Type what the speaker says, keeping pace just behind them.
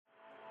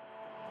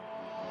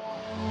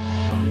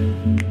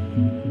Hi,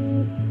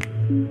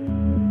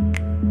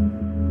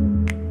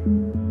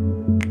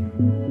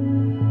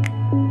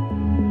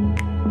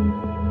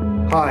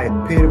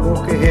 Peter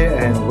Walker here,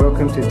 and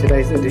welcome to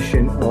today's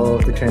edition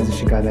of The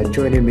Transition Guy. Now,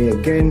 joining me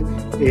again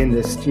in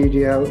the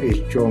studio is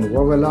John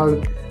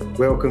Warrilow.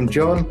 Welcome,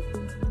 John.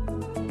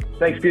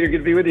 Thanks, Peter. Good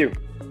to be with you.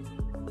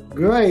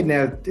 Great.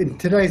 Now, in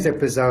today's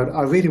episode,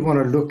 I really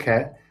want to look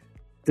at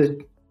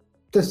the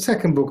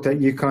second book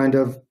that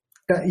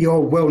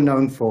you're well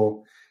known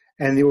for,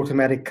 and The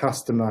Automatic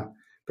Customer.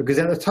 Because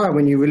at the time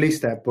when you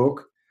released that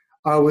book,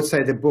 I would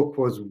say the book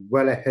was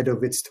well ahead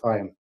of its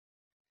time.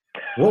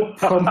 What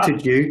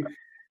prompted you?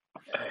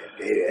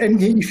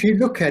 And if you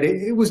look at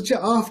it, it was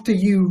just after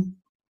you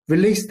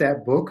released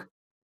that book,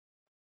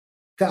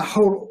 that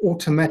whole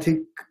automatic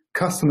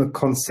customer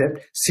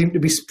concept seemed to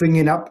be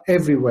springing up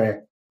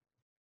everywhere.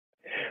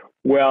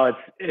 Well,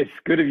 it's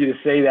good of you to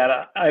say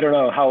that. I don't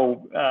know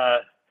how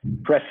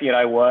prescient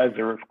I was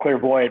or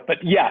clairvoyant, but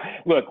yeah,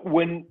 look,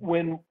 when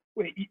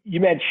you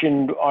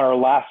mentioned on our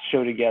last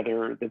show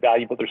together, the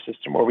Value Builder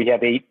System, where we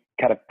have 8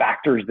 kind of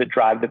factors that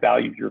drive the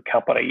value of your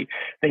company.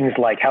 Things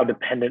like how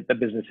dependent the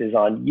business is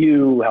on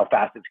you, how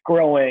fast it's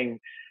growing,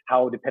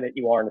 how dependent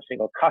you are on a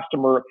single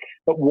customer.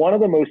 But one of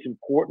the most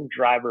important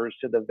drivers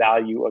to the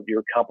value of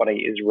your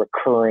company is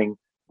recurring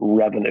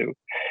revenue.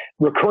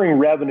 Recurring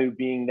revenue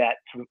being that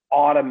sort of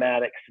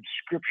automatic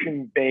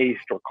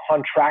subscription-based or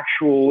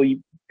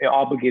contractually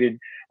obligated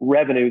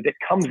revenue that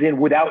comes in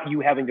without you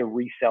having to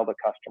resell the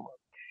customer.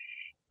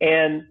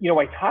 And,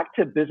 I talk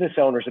to business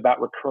owners about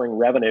recurring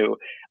revenue.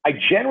 I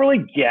generally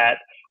get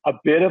a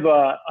bit of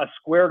a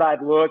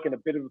squared-eyed look and a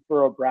bit of a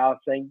furrowed brow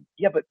saying,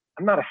 yeah, but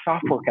I'm not a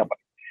software company.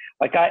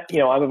 Like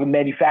I'm a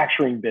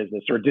manufacturing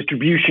business or a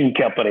distribution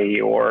company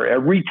or a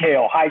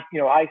retail, high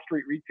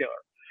street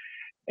retailer.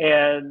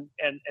 And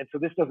so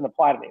this doesn't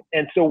apply to me.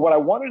 And so what I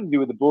wanted to do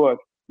with the book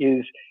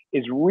is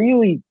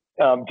really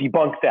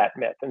debunk that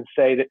myth and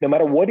say that no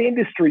matter what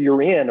industry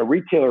you're in, a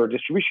retailer, a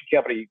distribution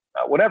company,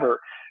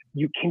 whatever,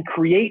 you can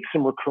create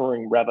some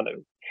recurring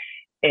revenue.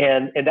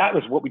 And that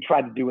was what we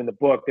tried to do in the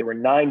book. There were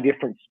 9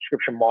 different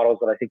subscription models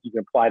that I think you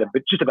can apply to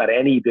just about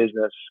any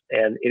business,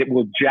 and it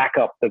will jack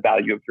up the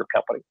value of your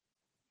company.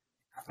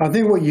 I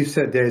think what you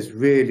said there is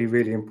really,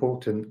 really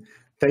important,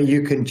 that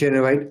you can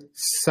generate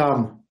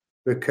some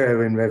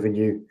recurring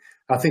revenue.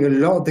 I think a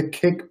lot of the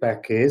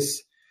kickback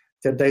is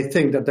that they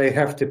think that they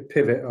have to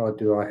pivot,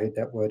 I hate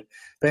that word,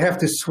 they have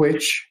to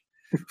switch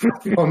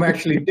from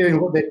actually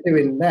doing what they're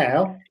doing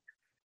now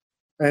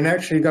and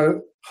actually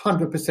go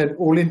 100%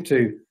 all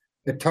into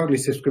a totally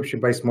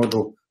subscription-based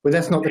model. But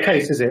that's not the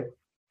case, is it?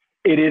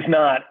 It is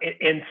not.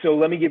 And so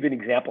let me give you an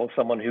example of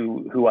someone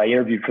who I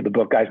interviewed for the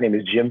book. Guy's name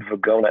is Jim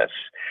Vagonis.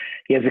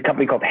 He has a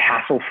company called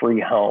Hassle Free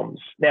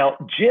Homes. Now,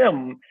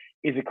 Jim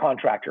is a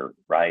contractor,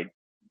 right?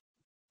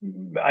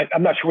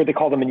 I'm not sure what they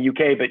call them in the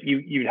UK, but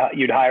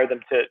you'd hire them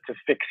to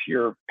fix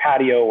your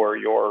patio or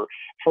your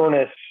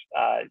furnace.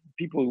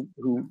 People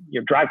who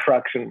drive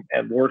trucks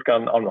and work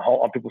on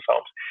people's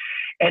homes.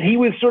 And he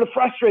was sort of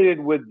frustrated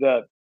with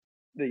the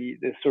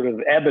sort of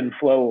ebb and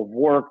flow of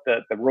work,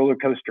 the roller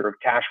coaster of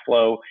cash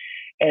flow.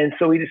 And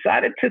so he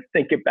decided to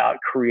think about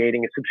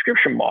creating a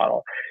subscription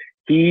model.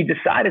 He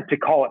decided to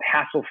call it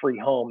Hassle Free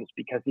Homes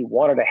because he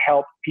wanted to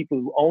help people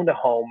who owned a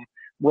home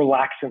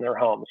relax in their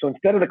home. So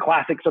instead of the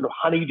classic sort of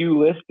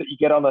honey-do list that you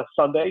get on a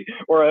Sunday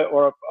or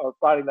a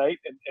Friday night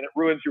and it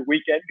ruins your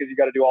weekend because you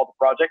got to do all the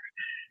projects,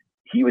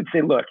 he would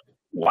say, look,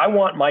 I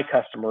want my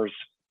customers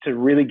to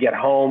really get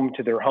home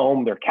to their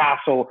home, their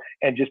castle,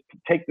 and just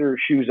take their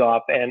shoes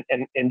off and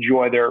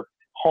enjoy their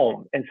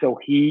home. And so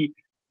he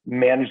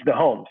managed the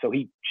home. So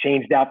he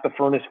changed out the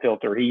furnace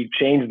filter. He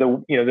changed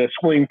the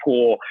swimming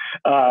pool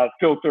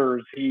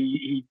filters.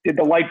 He did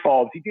the light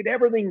bulbs. He did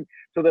everything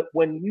so that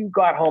when you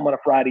got home on a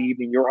Friday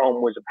evening, your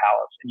home was a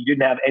palace and you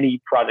didn't have any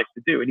projects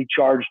to do. And he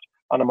charged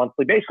on a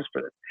monthly basis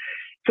for this.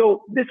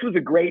 So this was a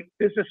great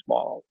business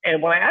model.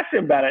 And when I asked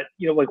him about it,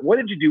 what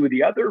did you do with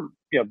the other,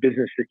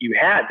 business that you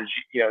had? Did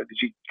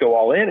you go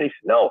all in? And he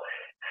said, no,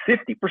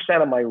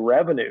 50% of my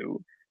revenue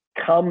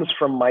comes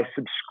from my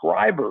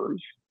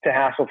subscribers to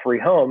Hassle Free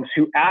Homes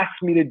who ask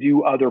me to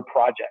do other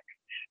projects.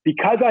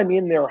 Because I'm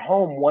in their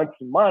home once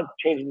a month,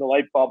 changing the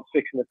light bulbs,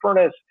 fixing the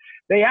furnace,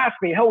 they ask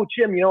me, oh,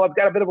 Jim, I've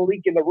got a bit of a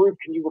leak in the roof.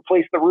 Can you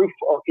replace the roof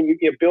or can you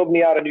build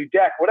me out a new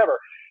deck, whatever?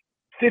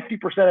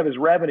 50% of his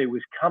revenue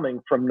was coming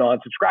from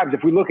non-subscribers.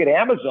 If we look at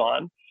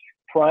Amazon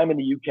Prime in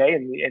the UK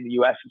and in the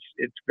US,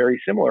 it's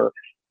very similar.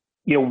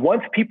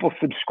 Once people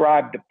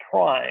subscribe to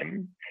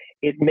Prime,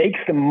 it makes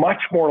them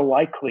much more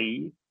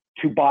likely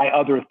to buy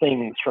other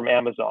things from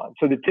Amazon.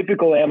 So the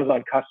typical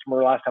Amazon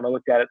customer, last time I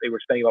looked at it, they were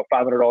spending about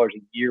 $500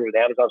 a year. With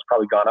Amazon, it's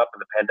probably gone up in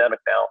the pandemic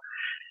now.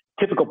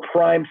 Typical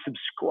Prime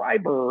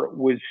subscriber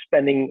was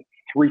spending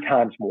 3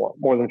 times more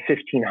than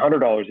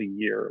 $1,500 a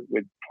year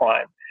with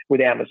Prime, with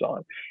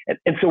Amazon.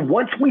 And so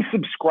once we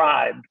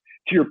subscribe,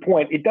 to your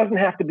point, it doesn't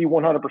have to be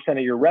 100% of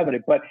your revenue,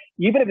 but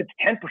even if it's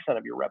 10%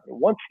 of your revenue,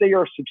 once they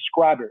are a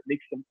subscriber, it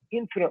makes them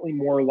infinitely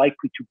more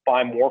likely to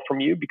buy more from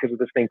you because of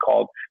this thing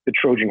called the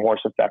Trojan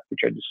horse effect,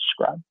 which I just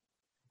described.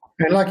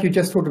 And like you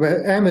just talked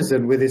about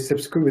Amazon with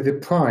with the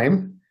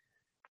Prime,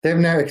 they've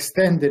now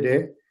extended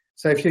it.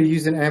 So if you're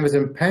using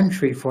Amazon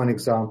Pantry, for an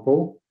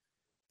example,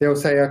 they'll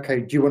say,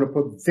 okay, do you want to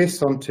put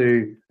this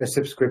onto a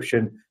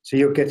subscription? So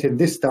you're getting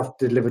this stuff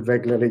delivered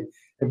regularly.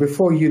 And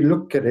before you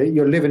look at it,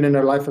 you're living in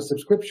a life of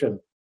subscription.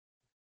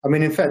 I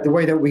mean, in fact, the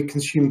way that we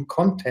consume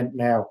content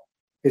now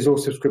is all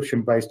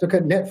subscription based. Look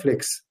at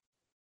Netflix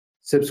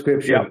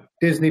subscription, Yep.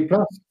 Disney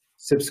Plus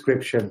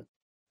subscription.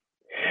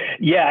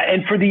 Yeah,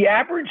 and for the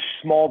average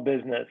small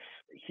business,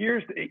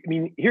 here's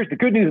the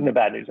good news and the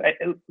bad news.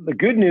 The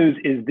good news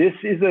is this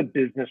is a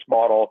business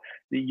model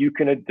that you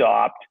can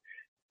adopt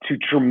to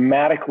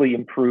dramatically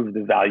improve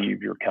the value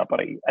of your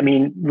company. I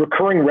mean,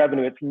 recurring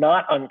revenue, it's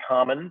not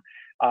uncommon.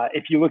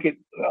 If you look at,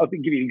 I'll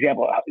give you an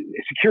example.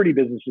 Security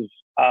businesses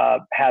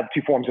have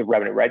two forms of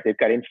revenue, right? They've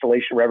got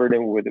installation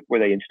revenue where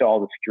they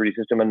install the security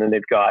system, and then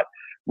they've got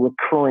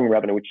recurring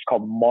revenue, which is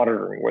called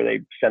monitoring, where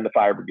they send the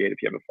fire brigade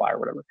if you have a fire or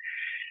whatever.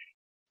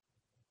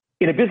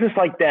 In a business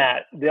like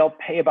that, they'll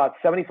pay about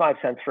 75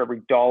 cents for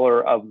every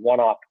dollar of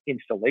one-off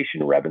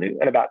installation revenue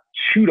and about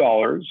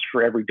 $2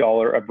 for every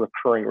dollar of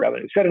recurring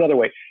revenue. Said another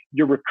way,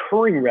 your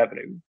recurring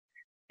revenue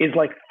is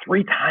like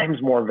 3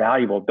 times more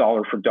valuable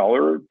dollar for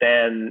dollar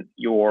than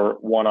your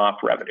one-off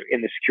revenue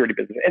in the security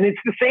business. And it's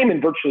the same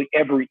in virtually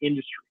every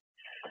industry.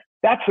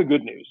 That's the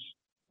good news.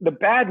 The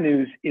bad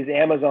news is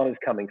Amazon is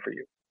coming for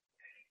you.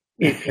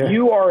 If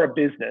you are a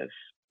business,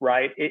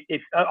 right,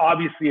 it's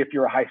obviously if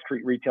you're a high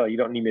street retailer, you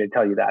don't need me to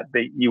tell you that,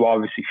 but you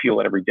obviously feel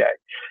it every day.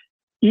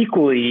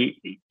 Equally,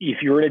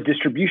 if you're in a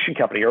distribution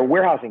company or a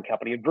warehousing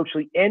company, and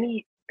virtually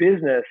any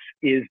business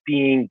is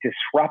being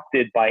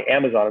disrupted by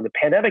Amazon, and the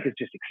pandemic has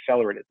just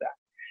accelerated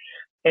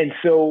that. And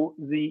so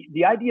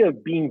the idea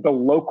of being the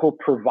local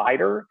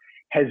provider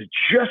has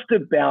just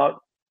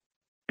about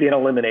been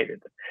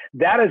eliminated.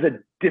 That is a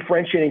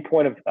differentiating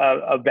point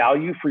of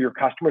value for your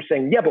customers,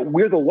 saying, yeah, but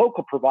we're the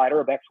local provider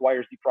of X, Y,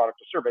 or Z product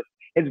or service,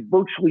 has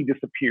virtually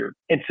disappeared.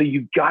 And so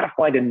you've got to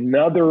find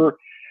another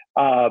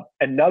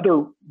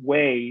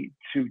way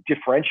to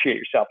differentiate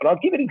yourself. And I'll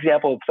give an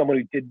example of someone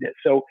who did this.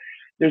 So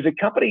there's a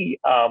company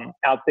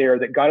out there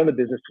that got in the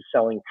business of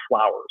selling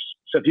flowers.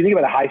 So if you think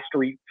about a high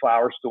street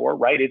flower store,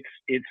 right,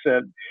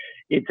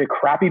 it's a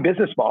crappy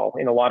business model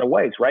in a lot of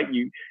ways, right?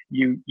 You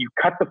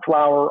cut the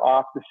flower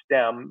off the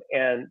stem,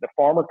 and the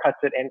farmer cuts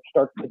it, and it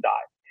starts to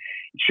die.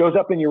 It shows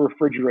up in your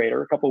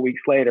refrigerator a couple of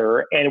weeks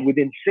later, and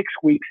within 6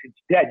 weeks, it's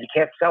dead. You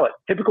can't sell it.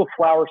 Typical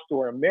flower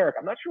store in America,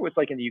 I'm not sure what it's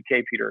like in the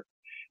UK, Peter,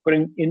 but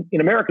in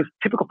America's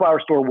typical flower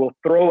store will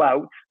throw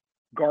out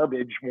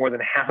garbage more than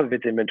half of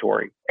its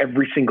inventory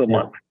every single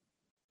month,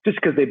 just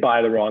because they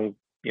buy the wrong,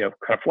 kind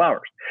of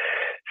flowers.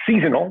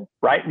 Seasonal,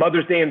 right?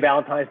 Mother's Day and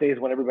Valentine's Day is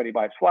when everybody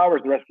buys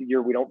flowers. The rest of the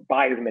year, we don't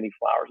buy as many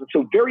flowers. And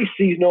so very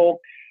seasonal,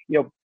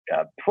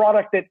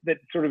 product that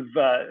sort of,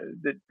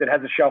 that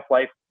has a shelf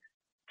life.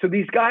 So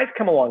these guys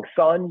come along,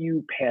 Sun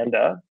Yu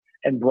Panda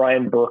and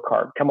Brian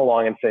Burkhart come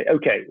along and say,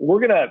 okay, we're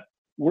going to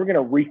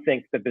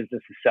rethink the business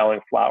of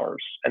selling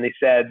flowers. And they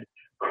said,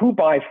 who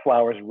buys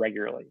flowers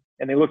regularly?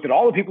 And they looked at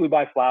all the people who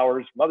buy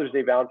flowers, Mother's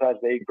Day, Valentine's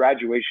Day,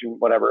 graduation,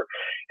 whatever.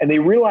 And they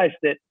realized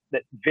that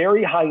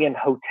very high-end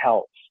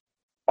hotels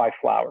buy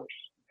flowers.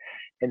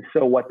 And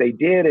so what they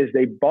did is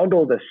they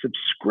bundled a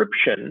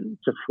subscription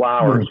to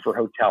flowers for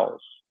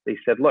hotels. They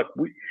said, look,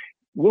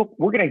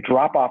 we're going to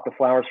drop off the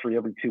flowers for you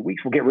every 2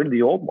 weeks. We'll get rid of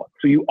the old ones.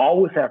 So you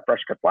always have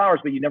fresh cut flowers,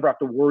 but you never have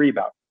to worry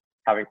about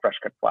having fresh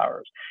cut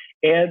flowers.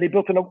 And they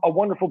built a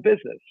wonderful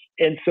business.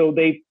 And so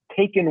they've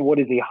taken what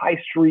is a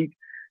high street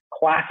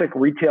classic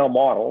retail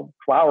model,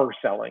 flower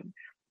selling,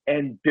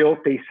 and built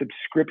a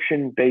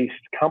subscription-based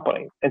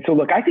company. And so,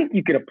 look, I think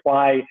you can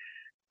apply,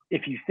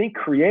 if you think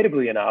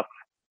creatively enough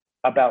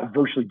about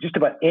virtually just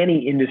about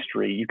any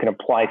industry, you can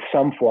apply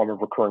some form of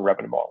recurring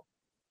revenue model.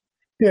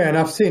 Yeah, and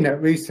I've seen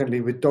that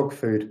recently with dog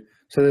food.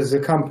 So there's a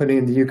company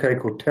in the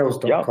UK called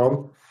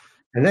Tails.com,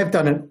 and they've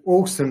done an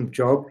awesome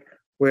job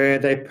where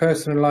they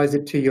personalize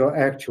it to your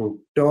actual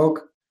dog.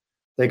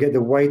 They get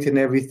the weight and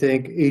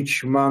everything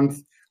each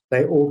month.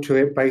 They alter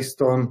it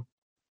based on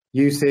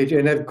usage,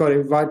 and they've got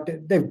it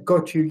right. They've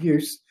got you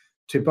used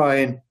to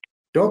buying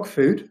dog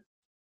food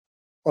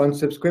on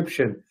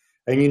subscription,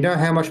 and you know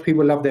how much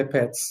people love their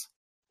pets.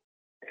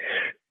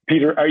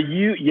 Peter, are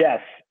you? Yes.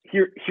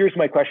 Here's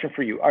my question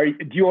for you.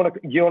 Do you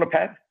own a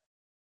pet?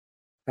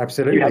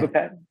 Absolutely. Do you have a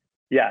pet?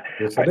 Yeah.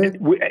 Yes, I do.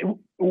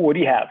 What do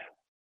you have?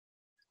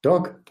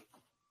 Dog.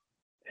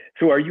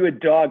 So, are you a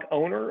dog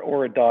owner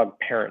or a dog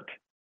parent?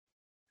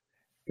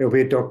 It'll be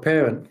a dog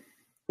parent.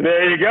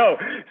 There you go.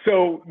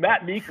 So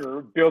Matt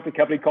Meeker built a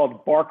company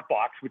called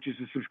BarkBox, which is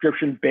a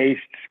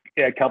subscription-based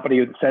company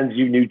that sends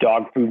you new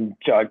dog food,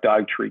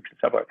 dog treats, and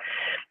stuff like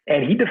that.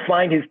 And he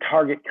defined his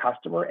target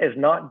customer as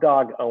not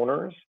dog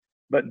owners,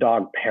 but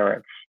dog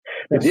parents.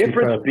 The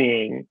difference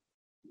being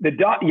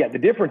the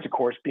difference, of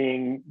course,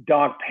 being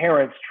dog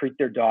parents treat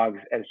their dogs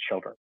as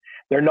children.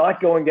 They're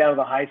not going down to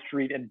the high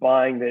street and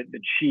buying the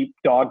cheap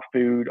dog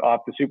food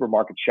off the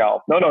supermarket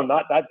shelf. No,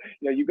 not that.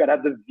 You've got to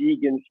have the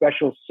vegan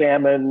special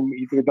salmon,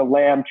 either the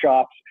lamb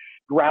chops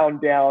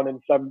ground down in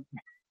some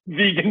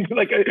vegan.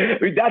 Like, I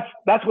mean,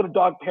 that's what a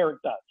dog parent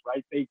does,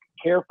 right? They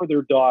care for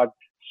their dog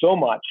so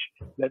much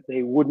that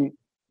they wouldn't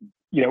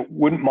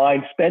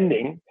mind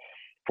spending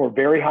for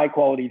very high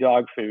quality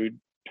dog food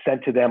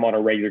sent to them on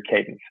a regular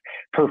cadence.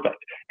 Perfect.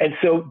 And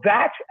so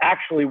that's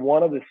actually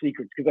one of the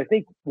secrets, because I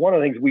think one of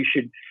the things we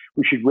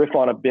should riff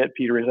on a bit,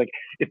 Peter, is like,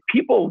 if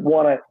people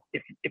want to,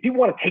 if you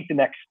want to take the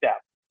next step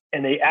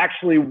and they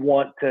actually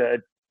want to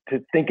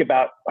think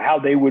about how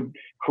they would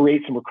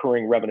create some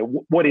recurring revenue,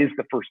 what is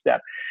the first step?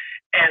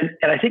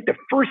 And I think the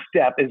first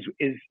step is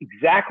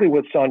exactly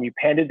what Sonia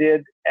Panda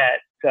did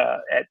at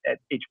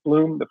H.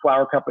 Bloom, the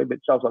flower company that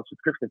sells on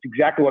subscription. It's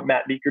exactly what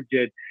Matt Meeker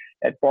did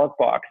at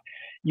BarkBox.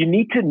 You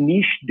need to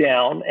niche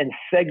down and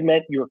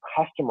segment your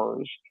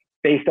customers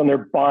based on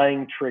their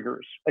buying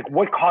triggers. Like,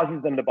 what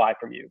causes them to buy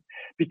from you?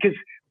 Because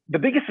the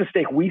biggest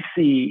mistake we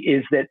see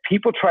is that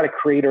people try to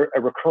create a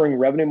recurring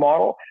revenue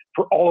model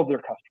for all of their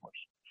customers.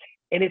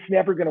 And it's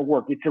never going to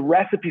work. It's a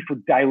recipe for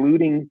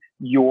diluting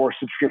your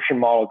subscription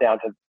model down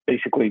to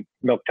basically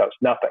milquetoast,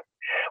 nothing.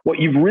 What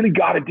you've really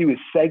got to do is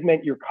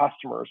segment your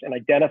customers and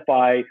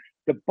identify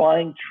the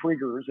buying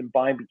triggers and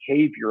buying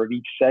behavior of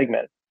each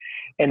segment.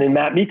 And in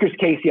Matt Meeker's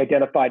case, he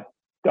identified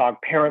dog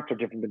parents are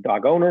different than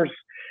dog owners.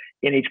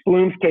 In H.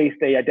 Bloom's case,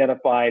 they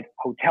identified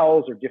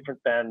hotels are different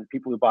than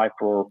people who buy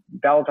for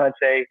Valentine's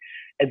Day.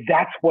 And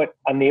that's what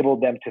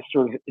enabled them to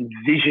sort of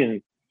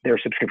envision their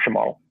subscription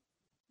model.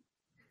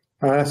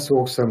 That's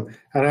awesome.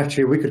 And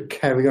actually, we could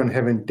carry on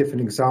having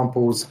different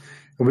examples,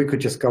 and we could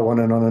just go on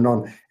and on and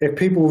on. If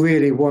people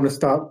really want to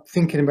start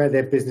thinking about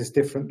their business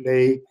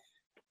differently,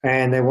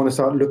 and they want to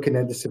start looking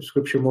at the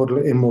subscription model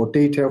in more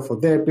detail for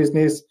their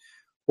business,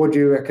 what do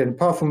you reckon?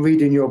 Apart from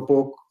reading your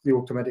book, The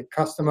Automatic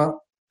Customer,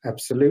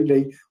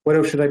 absolutely. What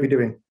else should they be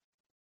doing?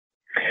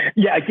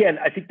 Yeah, again,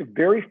 I think the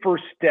very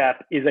first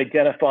step is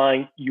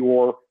identifying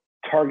your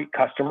target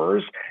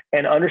customers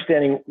and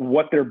understanding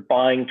what their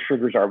buying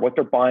triggers are, what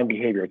their buying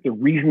behavior, the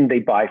reason they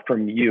buy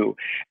from you.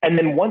 And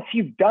then once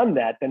you've done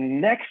that, the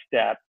next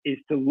step is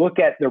to look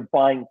at their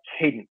buying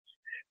cadence.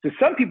 So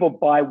some people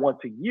buy once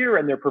a year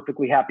and they're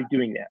perfectly happy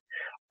doing that.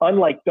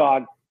 Unlike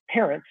dog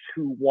parents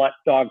who want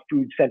dog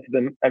food sent to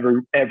them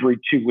every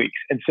 2 weeks.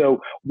 And so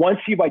once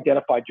you've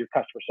identified your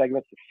customer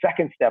segments, the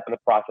second step in the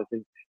process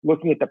is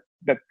looking at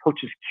the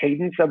purchase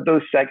cadence of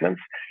those segments.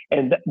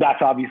 And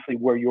that's obviously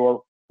where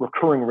your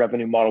recurring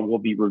revenue model will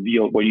be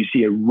revealed, where you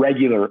see a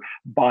regular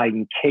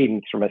buying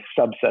cadence from a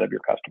subset of your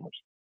customers.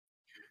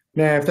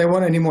 Now, if they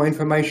want any more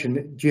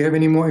information, do you have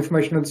any more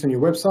information on this on your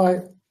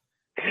website?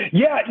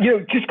 Yeah,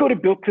 just go to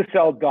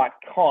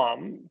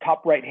builttosell.com.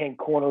 Top right-hand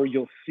corner,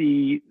 you'll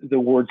see the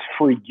words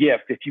free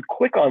gift. If you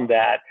click on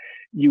that,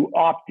 you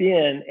opt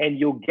in and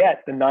you'll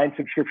get the 9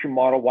 subscription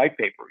model white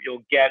paper.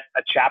 You'll get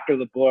a chapter of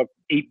the book,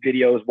 8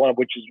 videos, one of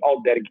which is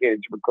all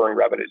dedicated to recurring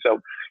revenue. So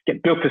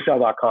get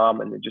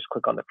builttosell.com and then just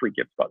click on the free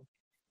gift button.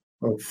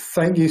 Well,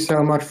 thank you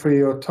so much for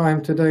your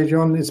time today,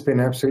 John. It's been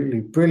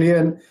absolutely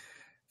brilliant.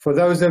 For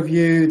those of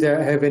you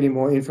that have any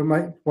more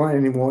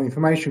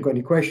information, got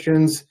any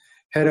questions,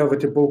 head over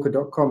to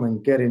Bulka.com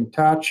and get in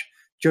touch.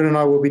 John and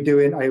I will be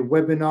doing a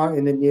webinar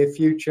in the near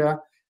future.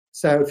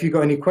 So if you've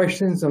got any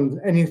questions on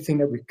anything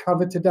that we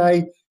covered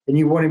today and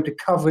you want him to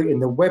cover it in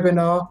the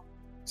webinar,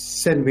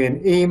 send me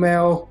an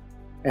email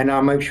and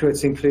I'll make sure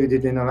it's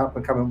included in an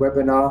up-and-coming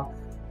webinar.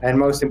 And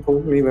most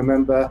importantly,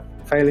 remember,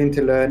 failing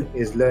to learn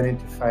is learning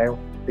to fail.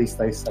 Please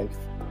stay safe.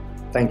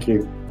 Thank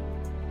you.